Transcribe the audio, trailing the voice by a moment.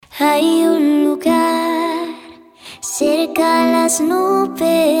Hay un lugar cerca a las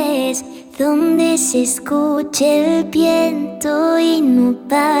nubes donde se escucha el viento y no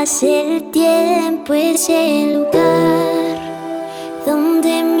pasa el tiempo. Ese lugar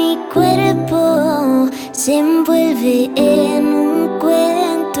donde mi cuerpo se envuelve en un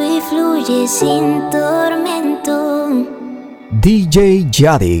cuento y fluye sin tormento. DJ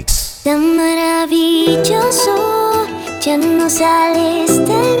Jadix. Tan maravilloso, ya no sales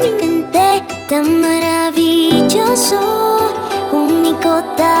de mi mente. Tan maravilloso, único,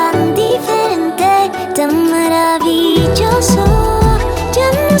 tan diferente. Tan maravilloso,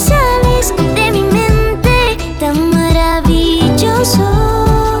 ya no sales de mi mente. Tan maravilloso,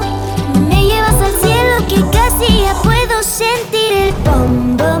 me llevas al cielo que casi ya puedo sentir el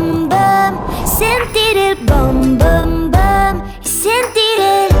bom bom bom, sentir el bom bom bom, sentir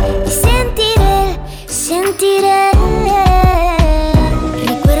el.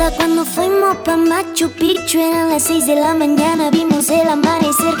 Recuerda cuando fuimos pa' Machu Picchu, eran las 6 de la mañana, vimos el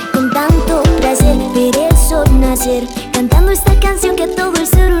amanecer con tanto placer, ver el sol nacer, cantando esta canción que todo el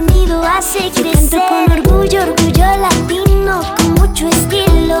ser unido hace crecer. Yo canto con orgullo, orgullo latino, con mucho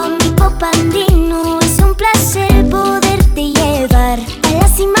estilo, mi pop andino. Es un placer poderte llevar a la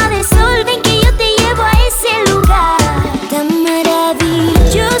cima del sol, ven que yo te llevo a ese lugar. Tan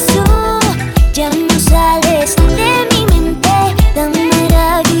maravilloso, ya no sales de mi mente. Tan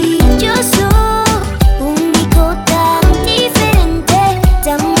maravilloso, único, tan diferente.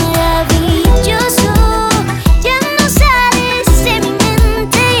 Tan maravilloso, ya no sales de mi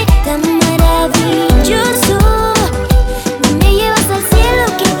mente. Tan maravilloso, me llevas al cielo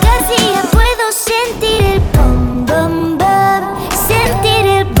que casi ya puedo sentir el bom bom bom, sentir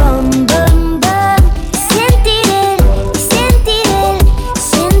el bom bom bom, sentir el.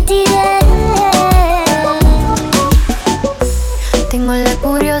 Tengo la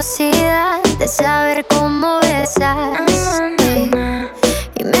curiosidad de saber cómo besas,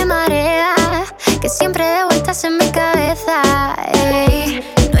 y me marea que siempre de vueltas en mi cabeza.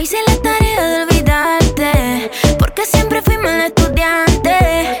 No hice la tarea de olvidarte, porque siempre fui mal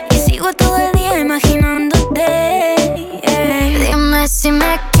estudiante y sigo todo el día imaginándote. Dime si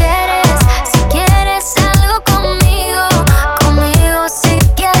me quieres, si quieres algo conmigo, conmigo si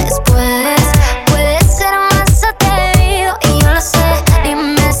quieres puedes ser más atrevido y yo lo sé.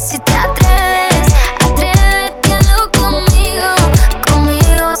 Dime si te atreves, atrévete algo conmigo,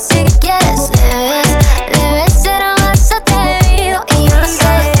 conmigo si quieres debes ser más atrevido y yo lo sé.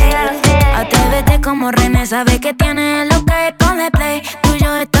 Atrévete como René, sabe que tiene lo que ponle play. Tú y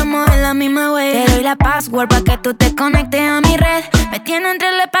yo estamos en la misma way. Te doy la password pa' que tú te conectes a mi red. Me tiene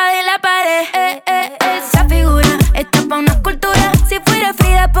entre la espada y la pared. Esa figura está pa' una escultura. Si fuera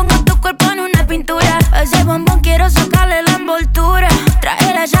Frida pongo tu cuerpo en una pintura. A ese bombón quiero sacarle la envoltura.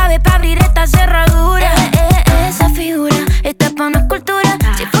 Trae la llave pa' abrir esta cerradura. Esa figura está pa' una escultura.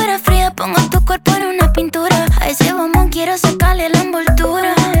 Si fuera Frida pongo tu cuerpo en una pintura. A ese bombón quiero sacarle la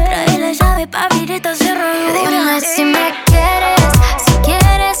envoltura. Trae la llave pa' abrir esta cerradura. Dime si me quieres, si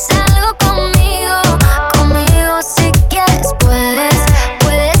quieres algo conmigo, conmigo si quieres puedes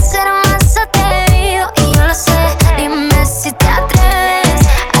ser más atrevido y yo lo sé. Dime si te atreves,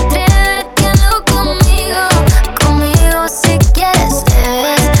 atrévete algo conmigo, conmigo si quieres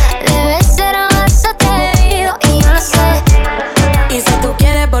debes ser más atrevido y yo lo sé. Y si tú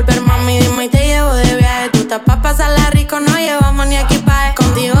quieres volver, mami, dime y te llevo de viaje. Tú estás pa' pasarla rico, no llevamos ni equipaje.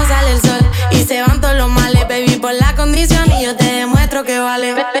 Contigo sale el sol y se van todos los males, baby, por la condición y yo te demuestro que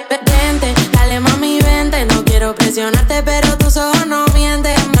vale. Vente, dale mami, vente. No quiero presionarte, pero tus ojos no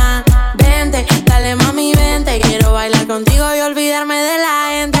mienten más. Vente, dale mami, vente. Quiero bailar contigo y olvidarme de la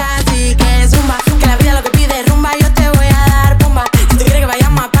gente. Así que zumba, que la vida lo que pide es rumba. Yo te voy a dar pumba. Si tú quieres que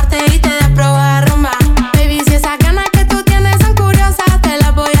vayamos aparte y te des probar rumba. Baby, si esas ganas que tú tienes son curiosas, te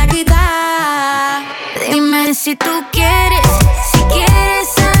las voy a quitar. Dime si tú quieres, si quieres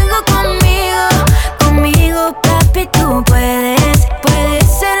algo conmigo, conmigo papi tú puedes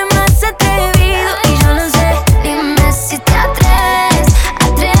ser más atrevido y yo lo sé. Dime si te atreves,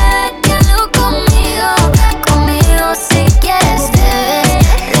 atrévete algo conmigo, conmigo si quieres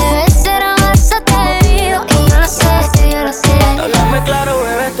debes ser más atrevido y yo lo sé, yo lo sé. Háblame claro,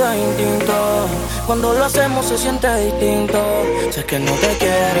 bebé, esto es instinto. Cuando lo hacemos se siente distinto. Sé que no te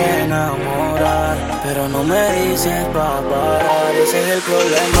quieres enamorar, pero no me dices pa' parar. Ese es el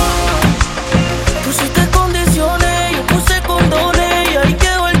problema. Pusiste condiciones, yo puse condones y ahí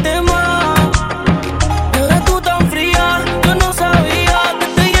quedó el tema. Y ahora tú tan fría, yo no sabía que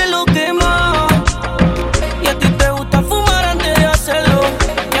este hielo quema. Y a ti te gusta fumar antes de hacerlo,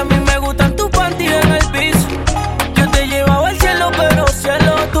 y a mí me gustan tus panties en el piso. Yo te llevaba al cielo, pero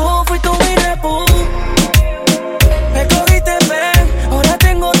cielo tú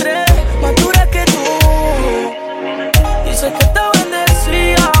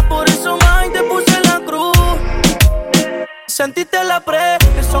pre,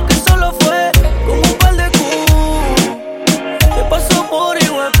 eso que solo fue como un par de Q. Te pasó por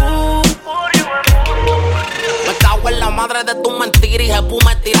Iguacú. Me cago en la madre de tu mentira y jepu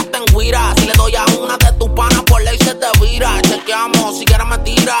me tiraste en guira. Si le doy a una de tus panas por ley se te vira. Chequeamos, si quieres me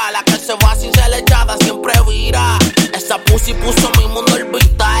tira. La que se va sin ser echada siempre vira. Esa pussy puso mi mundo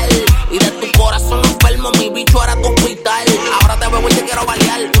orbital. Y de tu corazón enfermo mi bicho era tu hospital. Ahora te veo y te quiero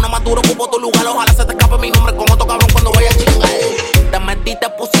balear. Una más duro ocupo tu lugar. Ojalá se te escape mi nombre con otro cabrón cuando vaya a chingar. Te metí, te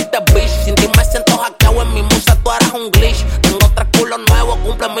pusiste bitch. Sin ti me siento hackeado en mi musa, tú eres un glitch. Tengo tres culos nuevos,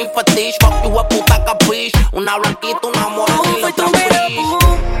 cumple mi fetiche. Fuck you, puta capiche. Una blanquita, una morena y la otra bitch.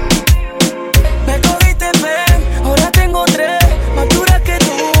 Me cogiste ven, ahora tengo tres, más duras que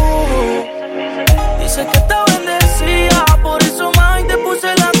tú. Dice que está bendecida, por eso más te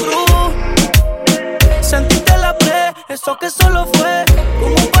puse la cruz. Sentiste la pre, eso que solo fue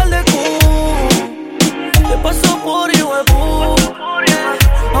como un par de Q. Te pasó por Iguacú.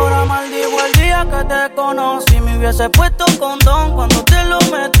 Ahora maldigo el día que te conocí. Me hubiese puesto condón cuando te lo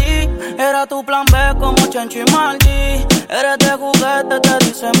metí. Era tu plan B como Chencho y Maldi. Eres de juguete, te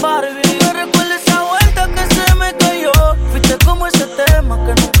dicen Barbie. Me recuerda esa vuelta que se me cayó. Fuiste como ese tema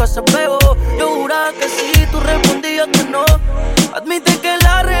que nunca se pegó. Yo juraba que sí, tú respondías que no. Admite que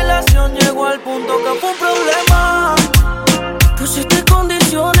la relación llegó al punto que fue un problema. Pusiste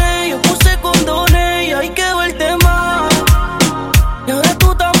condiciones, yo puse condones y ahí quedó el tema. Y ahora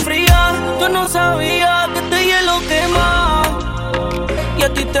tú tan fría, yo no sabía que este hielo quema. Y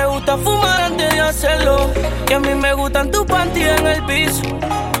a ti te gusta fumar antes de hacerlo. Y a mí me gustan tus panties en el piso.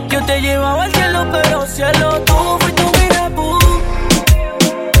 Yo te llevaba al cielo, pero cielo, tú fuiste un virapú.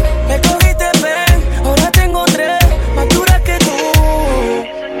 Me cogiste ven, ahora tengo tres, más duras que tú.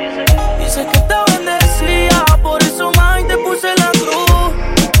 Dice que está bendecida, por eso más te puse la cruz.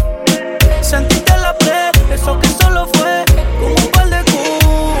 Sentiste la pre, eso que solo fue como un par de Q.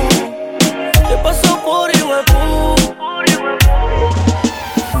 Te pasó por Iguacú.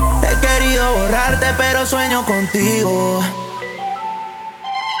 He querido borrarte, pero sueño contigo.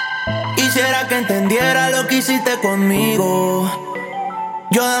 Quisiera que entendiera lo que hiciste conmigo.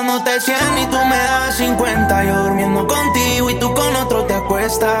 Yo dándote 100 y tú me das 50. Yo durmiendo contigo y tú con otro te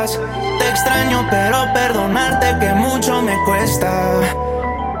acuestas. Te extraño, pero perdonarte que mucho me cuesta.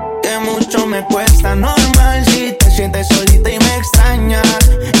 Que mucho me cuesta. Normal si te sientes solita y me extrañas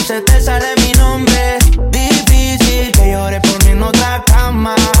y se te sale mi nombre. Difícil que llore por mí en otra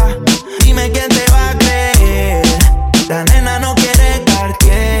cama. Dime quién te va a creer. La nena no quiere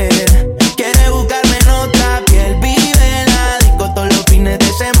Cartier, quiere buscarme en otra piel. Vive en la disco todos los fines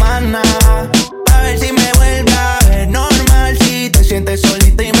de semana. A ver si me vuelve a ver. Normal si te sientes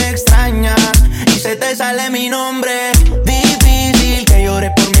solita y me extrañas y se te sale mi nombre. Difícil que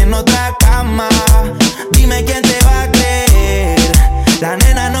llores por mí en otra cama. Dime quién te va a creer. La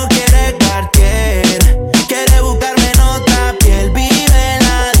nena no quiere Cartier, quiere buscarme en otra piel. Vive en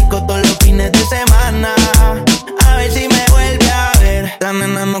la disco todos los fines de semana. A ver si me vuelve a ver. La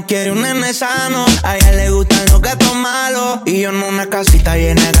nena no quiere un nene sano. A ella le gustan los gatos malos. Y yo en una casita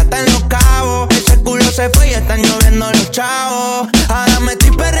llena de gatas en Los Cabos. Ese culo se fue y están lloviendo los chavos. Ahora me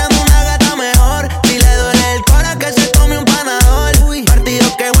estoy perreando una gata mejor. Si le duele el cora que se tome un panador.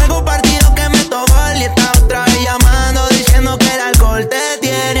 Partido que juego, partido que meto gol. Y está otra vez llamando diciendo que el alcohol te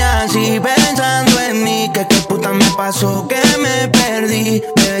tiene así. Pensando en mí, que qué puta me pasó, que me perdí.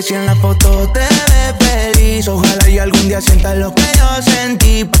 Bebé, si en la foto te ves feliz. Ojalá y algún día sientas lo que yo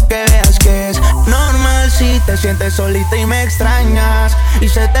sentí, pa' que veas que es normal si te sientes solita y me extrañas y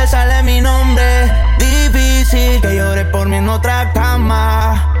se te sale mi nombre. Difícil que llores por mí en otra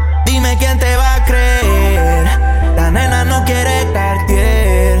cama. Dime quién te va a creer. La nena no quiere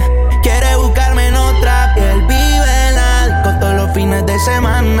Cartier, quiere buscarme en otra piel. Vive en la disco todos los fines de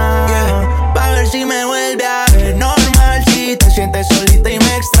semana. Pa' ver si me vuelve a ver. Normal si te sientes solita y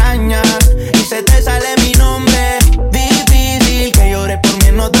me extrañas y se te sale mi nombre. Difícil que llores por mí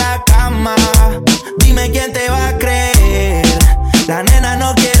en otra cama. Dime quién te va a creer. La nena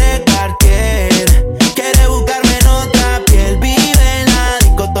no quiere Cartier, quiere buscarme en otra piel. Vive en la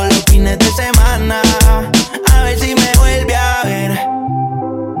disco todos los fines de semana. A ver si me vuelve a ver.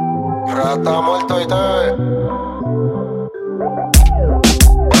 Rata muerto y te ve.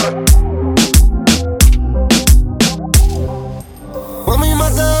 Mami,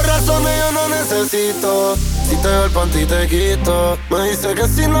 más de 2 razones yo no necesito. Si te veo el panty te quito. Me dice que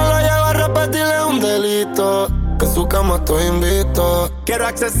si no lo llevo a repetir es un delito. Que en su cama estoy invito. Quiero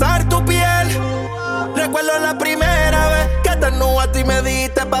accesar tu piel. Recuerdo la primera vez que te desnudaste y me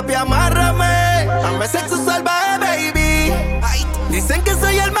diste, papi, amárrame. Dame sexo salvaje, baby. Dicen que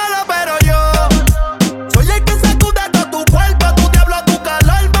soy el malo, pero yo soy el que sacude todo tu cuerpo. Tu diablo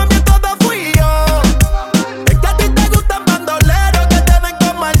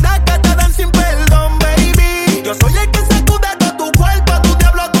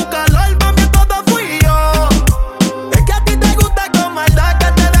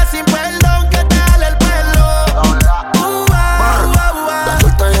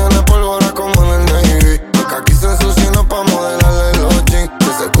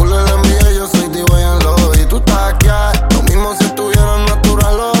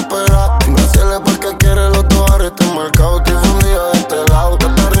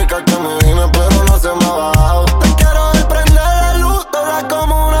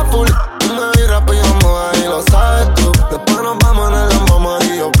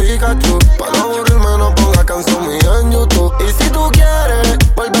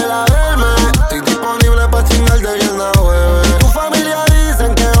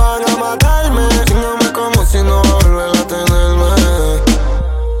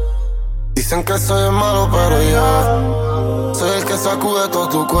que soy el malo, pero yo soy el que sacude todo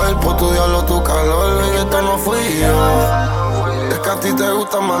tu cuerpo, tu diablo, tu calor. Y esto no fui yo. Es que a ti te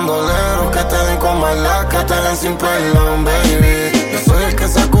gustan mandoleros, que te den con maldad, que te den sin perdón, baby. Yo soy el que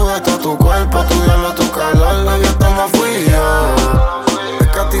sacude todo tu cuerpo, tu diablo, tu calor. Y esto no fui yo. Es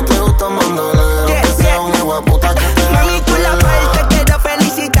que a ti te gustan mandoleros, que sea un hijo de puta que te den. Mami, tú la parte, quiero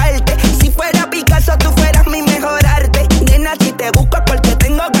felicitarte. Si fuera Picasso, tú fueras mi mejor arte. Nena, si te busco es porque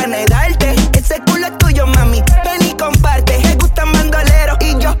tengo ganas de darte. Ese culo es tuyo, mami, ven y comparte. Me gustan bandoleros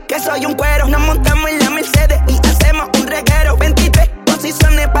y yo, que soy un cuero. Nos montamos en la Mercedes y hacemos un reguero. 23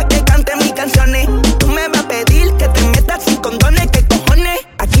 posiciones pa' que cante mis canciones. Tú me vas a pedir que te metas sin condones. ¿Qué cojones?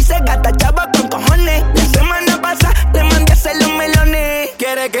 Aquí se gasta chava con cojones. La semana pasada te mandé a hacer los melones.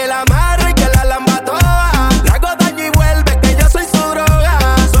 Quiere que la amarre y que la lamba toda. Le hago daño y vuelve que yo soy su droga.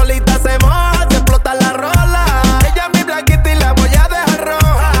 Solita se moja, se explota la rola. Ella es mi blanquita y la voy a dejar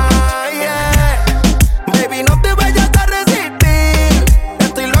roja, yeah. Baby, no te vayas a resistir.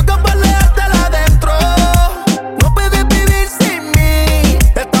 Estoy loco por dejártela adentro. No puedes vivir sin mí.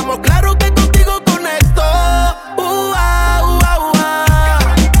 Estamos claros que contigo conecto.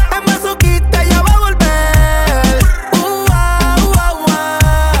 Es masoquista, ella va a volver.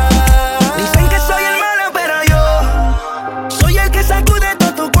 Dicen que soy el malo, pero yo soy el que sacude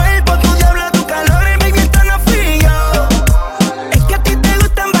todo tu cuerpo, tu diablo, tu calor. Y baby, esto no fui yo. Es que a ti te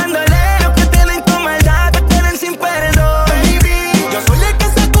gustan bandoleros, que te den con maldad, que te den sin perdón. Baby, yo soy el que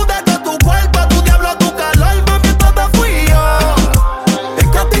sacude todo tu cuerpo, tu diablo, tu calor. Mami, esto no fui yo. Es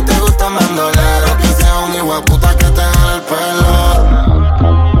que a ti te gustan mandoleros, que sea un hijo de puta que te jale el pelo.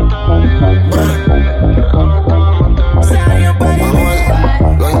 Manuel,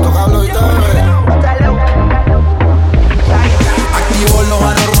 los intocables y Activos los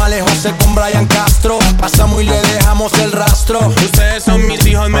anormales, José con Brian Castro. Pasamos y le dejamos el rastro. Ustedes son mis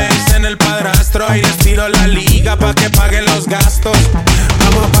hijos, me dicen el padrastro. Y les tiro la liga pa' que paguen los gastos.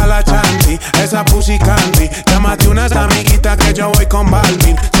 Vamos pa' la chanti, esa pussy candy. Llámate unas amiguitas que yo voy con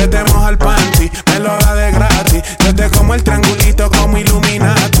Balvin. Se te moja el panty, me lo da de gratis. Yo te como el triangulito como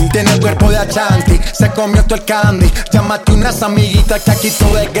Illuminati. Tiene el cuerpo de Achanti, se comió todo el candy. Llámate unas amiguitas que aquí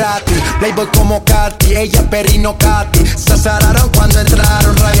todo es gratis. Playboy como Katy, ella Perino Katy. Se azararon cuando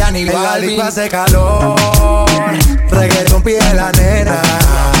entraron Ryan y Balvin. En la disco hace calor, reggaeton pide la nena.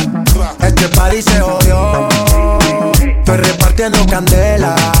 Este party se jodió, estoy repartiendo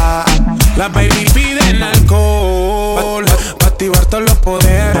candela. Las baby piden alcohol pa' activar todos los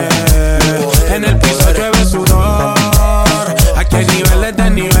poderes. En el piso llueve sudor. Aquí hay niveles de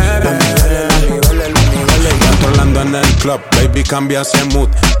niveles. Controlando en el club, baby, cambia ese mood.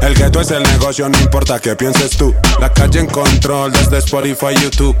 El gueto es el negocio, no importa qué pienses tú. La calle en control desde Spotify,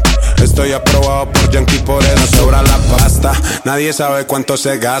 YouTube. Estoy aprobado por Yankee, por eso sobra la pasta. Nadie sabe cuánto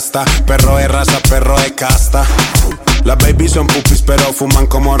se gasta. Perro de raza, perro de casta. Las babies son pupis pero fuman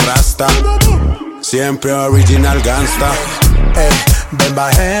como rasta. Siempre original gangsta. Ven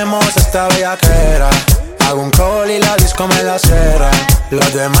bajemos esta bellaquera. Hago un call y la disco me la cierra.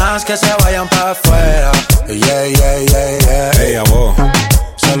 Los demás que se vayan para afuera. Yeah, yeah, yeah, yeah. Hey, abo.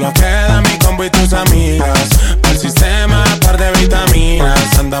 Solo queda mi combo y tus amigas. Para el sistema, par de vitaminas.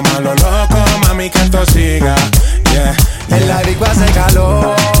 Andamos a lo loco, mami, que esto siga. Yeah, yeah. En la disco hace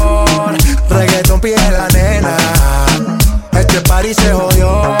calor, reggaeton pide la nena. Este party se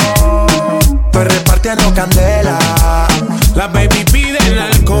jodió, estoy repartiendo candela. Las baby piden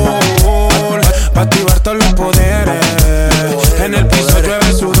alcohol pa' activar todos los poderes. En el piso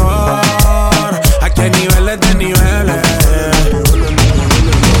llueve sudor. Aquí hay niveles de niveles.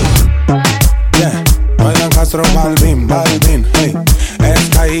 Yeah, Brian Castro, Balvin, hey.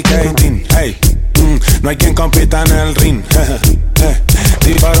 Sky y Katin, hey. No hay quien compita en el ring.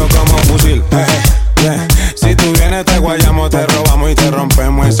 Disparo como fusil. Yeah. Si tú vienes te guayamos, te robamos y te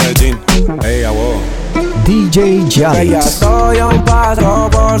rompemos ese jean. Hey, abo. DJ Que ya Jadix. estoy a un paso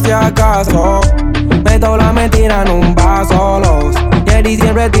por si acaso. Meto la mentira en un vaso, los Jerry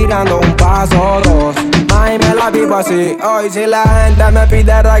siempre tirando un paso, dos. Ay, me la vivo así. Hoy si la gente me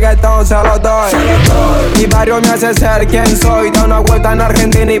pide reggaetón, se lo doy. Mi barrio me hace ser quien soy. Da una vuelta en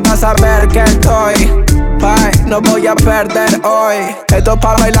Argentina y vas a ver que estoy. Ay, no voy a perder hoy. Esto es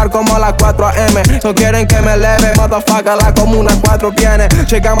para bailar como a las 4 AM. No quieren que me eleve, motherfucker, la comuna 4 viene.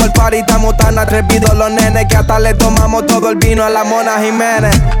 Llegamos al party, estamos tan atrevidos los nenes que hasta le tomamos todo el vino a la Mona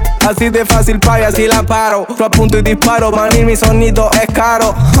Jiménez. Así de fácil pa' y así la paro. Yo apunto y disparo, manir mi sonido es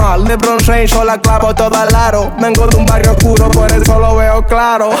caro. LeBron James, yo la clavo toda al aro. Vengo de un barrio oscuro, por eso lo veo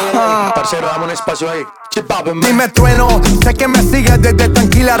claro. Parcero, dame un espacio ahí. Dime trueno, sé que me sigues desde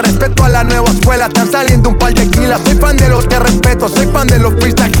tranquila. Respeto a la nueva escuela, están saliendo un par de kilas. Soy fan de los que respeto, soy fan de los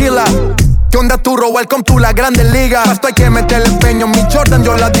freestyle killers. ¿Qué onda tu welcome to la grandes ligas? Esto hay que meterle empeño. Mi Jordan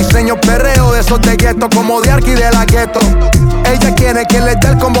yo la diseño. Perreo de esos de gueto, como de Arqui de la gueto. Ella quiere que le dé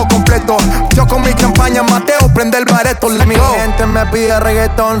el combo completo. Yo con mi champaña Mateo prende el bareto. Mi gente me pide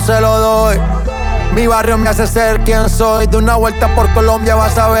reggaetón, se lo doy. Mi barrio me hace ser quien soy. De una vuelta por Colombia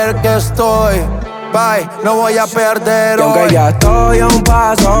vas a ver que estoy. Bye, no voy a perder hoy. Aunque ya estoy a un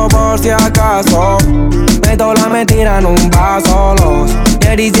paso por si acaso, meto la mentira en un vaso, los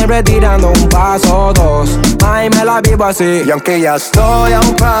Jadix siempre tirando un paso, dos. Ay, me la vivo así. Y aunque ya estoy a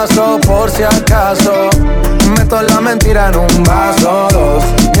un paso por si acaso, meto la mentira en un vaso, dos.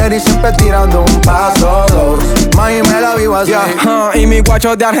 Jadix siempre tirando un paso, dos. Ay, me la vivo así. Y mis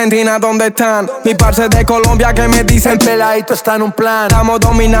guachos de Argentina, ¿dónde están? Mis parce de Colombia que me dicen el peladito está en un plan. Estamos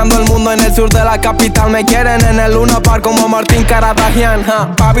dominando el mundo en el sur de la capital. Me quieren en el Luna Park como Martín Caradagian.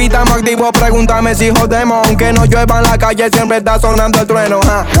 Papi, estamos activos, pregúntame si jodemos. Aunque no llueva en la calle, siempre está sonando el trueno.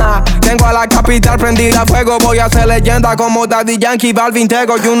 Tengo a la capital prendida a fuego. Voy a ser leyenda como Daddy Yankee, Balvin,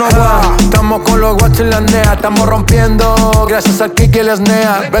 Tego, you know what. Estamos con los guachos y la nea. Estamos rompiendo gracias al Kiki y la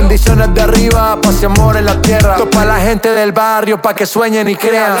snea. Bendiciones de arriba, paz y amor en la tierra. Esto pa' la gente del barrio, pa' que sueñen y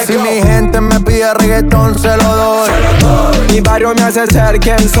crean. Si mi gente me pide reggaetón, se lo doy. Mi barrio me hace ser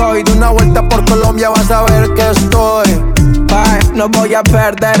quien soy. De una vuelta por Colombia vas a ver que estoy. Bye, no voy a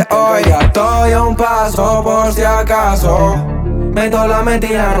perder hoy. Ya estoy a un paso por si acaso, meto la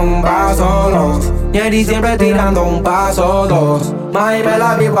mentira en un vaso, los Jadix siempre tirando un paso, dos. May me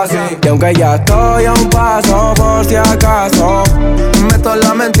la vivo así. Y aunque ya estoy a un paso por si acaso, meto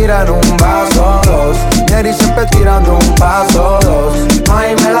la mentira en un vaso, dos. Jadix siempre tirando un paso, dos.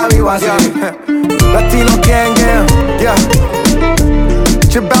 May me la vivo así. Latino gang, yeah.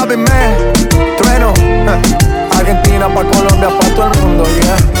 Chibabi man, trueno. Argentina pa' Colombia, pa' todo el mundo,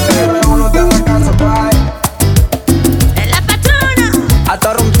 yeah. Uno de la casa, bye. La patrona. A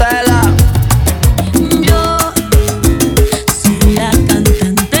Torruntela. Yo soy la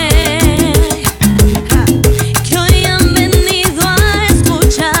cantante que hoy han venido a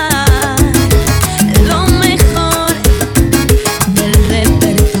escuchar lo mejor del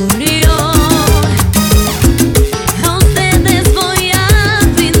repertorio. A ustedes voy a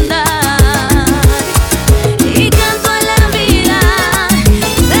brindar y canto a la vida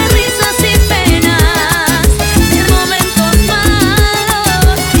de risas y penas, de momentos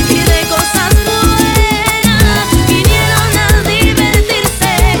malos y de cosas buenas. Vinieron a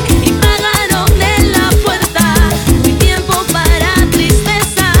divertirse y pagaron en la puerta. No hay tiempo para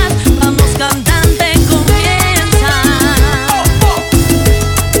tristezas, vamos cantante, comienza.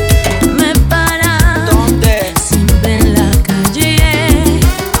 Me para siempre en la calle,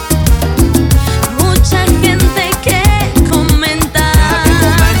 mucha gente que comenta.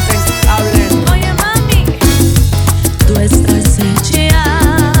 Oye mami, tú estás hecha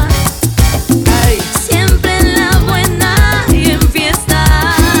siempre en la buena y en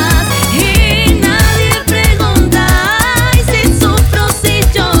fiestas, y nadie pregunta ay, si sufro, si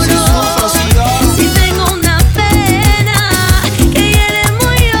lloro, si tengo una pena que hiere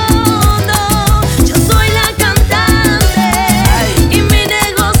muy hondo. Yo soy la cantante y mi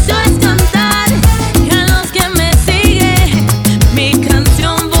negocio es cantar, y a los que me siguen mi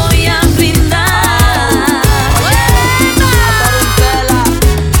canción voy a brindar.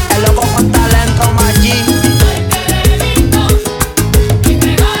 El loco con talento, Maggi.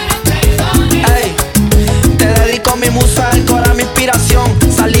 Ey, te dedico mi musa, el cora, mi inspiración.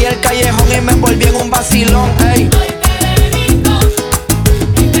 Salí del callejón y me envolví en un vacilón. Ey.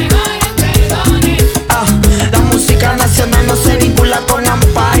 La música nacional no se vincula con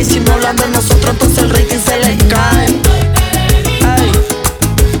AMPA, y si no hablan de nosotros, entonces el rating se les cae. Ey.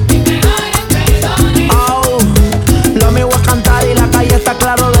 Oh, lo mío es cantar y la calle está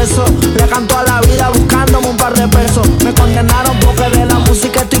claro de eso. Le canto a la vida buscándome un par de pesos. Me condenaron porque de la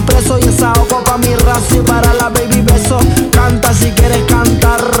música estoy preso, y esa oco pa' mi raza y para la baby beso. Canta si quieres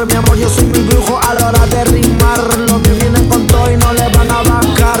cantar, mi amor, yo soy muy brujo a la hora de rimar. Los que vienen con todo y no le van a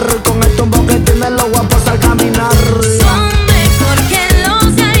bajar, con el tumbo que tienen los guapos al caminar. Son mejor que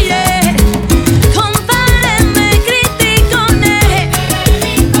los de ayer, compárenme, criticones.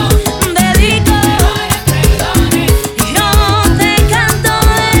 Dedico, yo te canto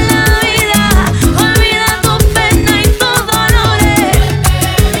de la vida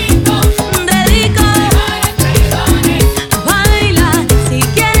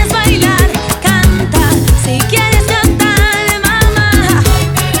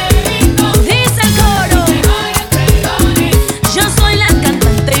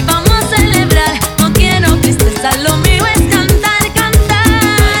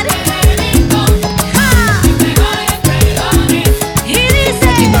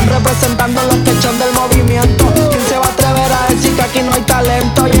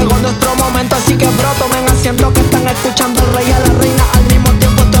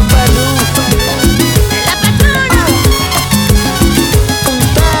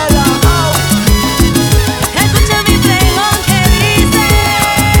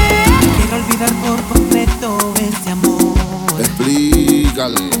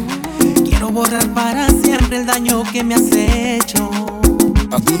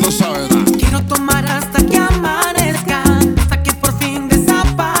tú no sabes nada. Quiero tomar hasta que amanezca, hasta que por fin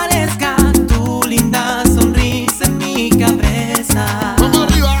desaparezca tu linda sonrisa en mi cabeza. Vamos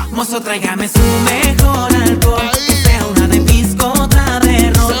arriba. Mozo, tráigame su mejor alcohol, que sea una de pisco, otra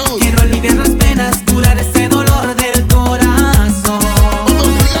de ron. Quiero aliviar las penas, curar ese dolor del corazón.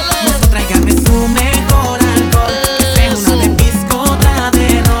 Mozo, tráigame su mejor alcohol, que sea una de pisco, otra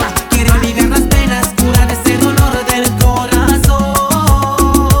de ron. Quiero aliviar las penas, curar ese dolor del corazón.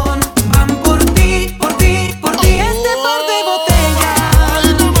 Van por ti, por ti, por ti, este par de botellas.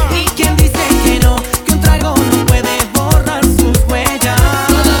 ¿Y quién dice que no? Que un trago no puede borrar sus huellas.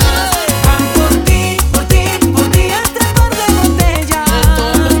 Van por ti, por ti, por ti, este par de botellas.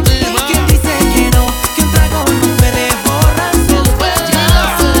 ¿Y quién dice que no? Que un trago no puede borrar sus huellas.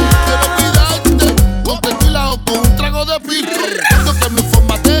 Quiero mirarte con tequila o con un trago de pisco. Quiero que me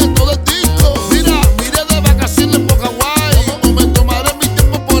formate todo el disco. Mira, miré de vacaciones por Hawái, o me tomaré mi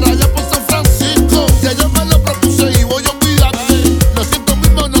tiempo por allá por San Francisco. Ya yo me lo propuse y voy a olvidarte. Lo siento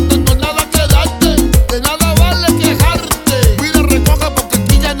mismo, no tengo nada que darte. De nada vale quejarte. Mira, recoja porque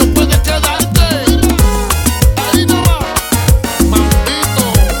aquí ya no puedes quedarte. Ahí no va, maldito,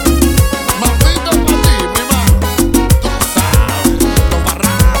 maldito pa' ti, mi ma. Tú sabes, toma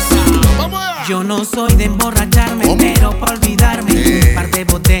raza. Vamos allá. Yo no soy de emborracharme, pero para olvidarme un par de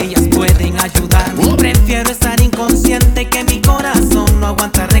botellas pueden ayudarme. Prefiero estar inconsciente que mi corazón no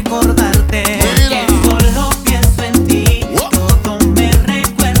aguanta recordarte. Que solo pienso en ti, todo me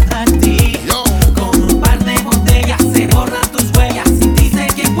recuerda a ti. Con un par de botellas se borran tus huellas y dice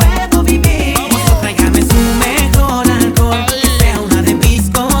que puedo vivir. Mozo, tráigame su mejor alcohol, que sea una de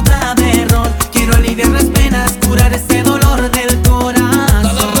pisco, otra de ron. Quiero aliviar las penas, curar ese dolor del corazón.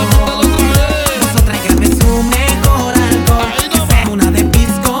 Mozo, tráigame su mejor alcohol, que sea una de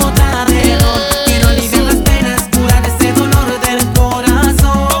pisco, otra de ron. Quiero aliviar las penas, curar ese dolor del corazón.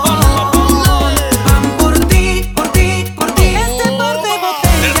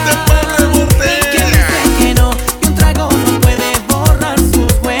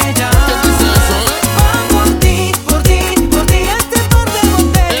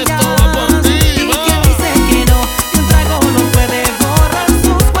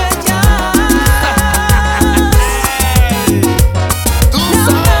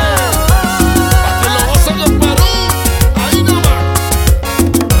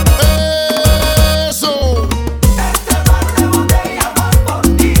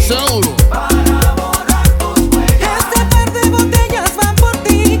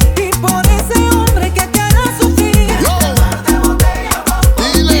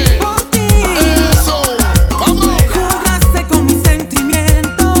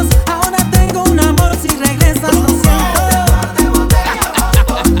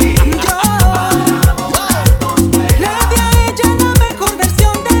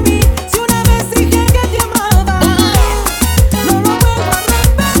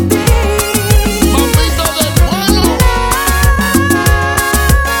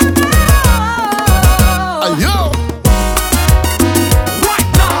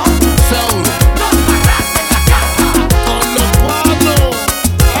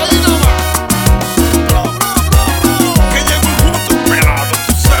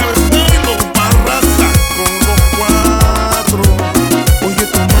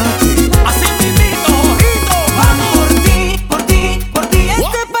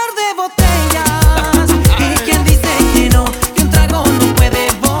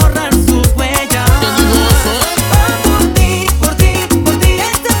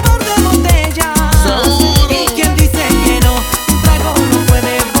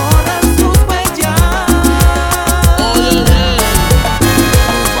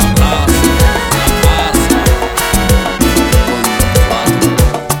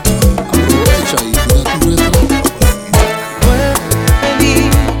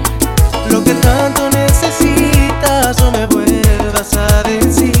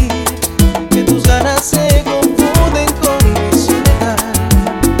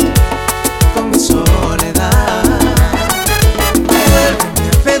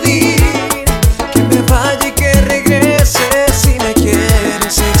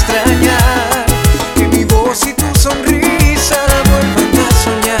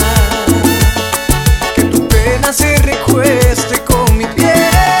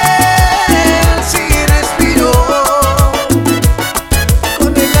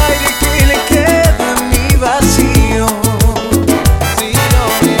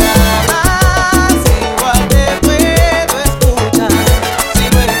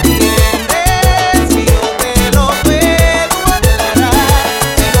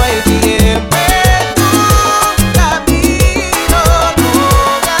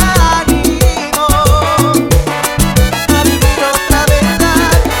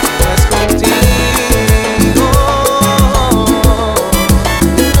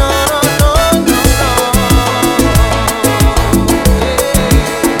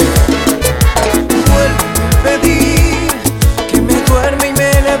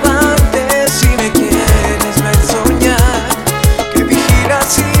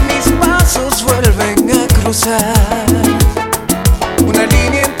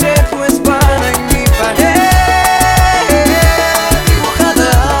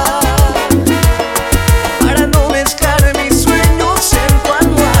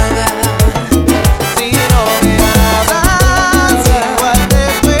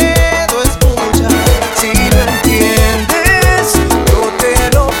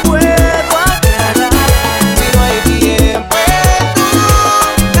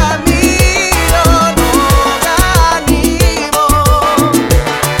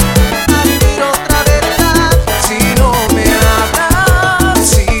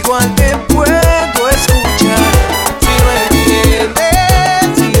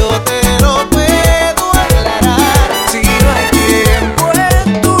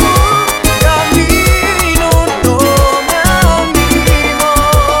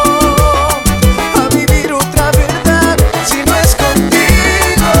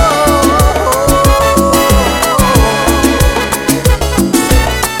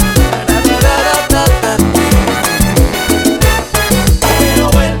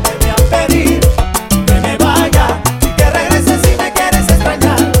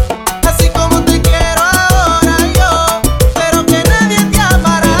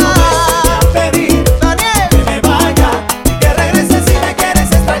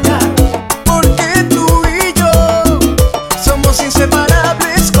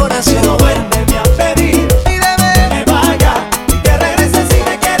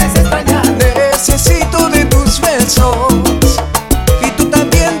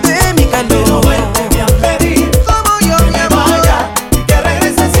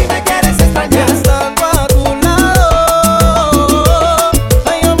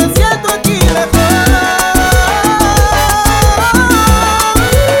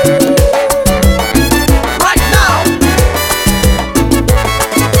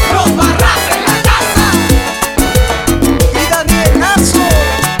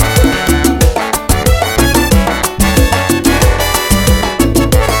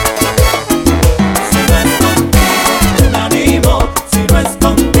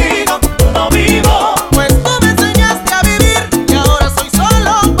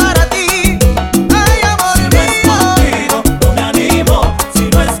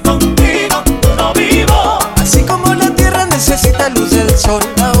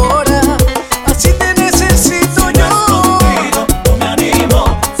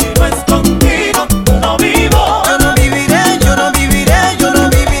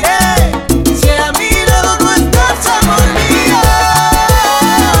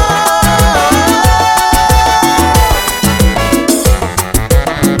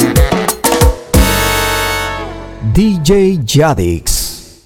 DJ Jadix.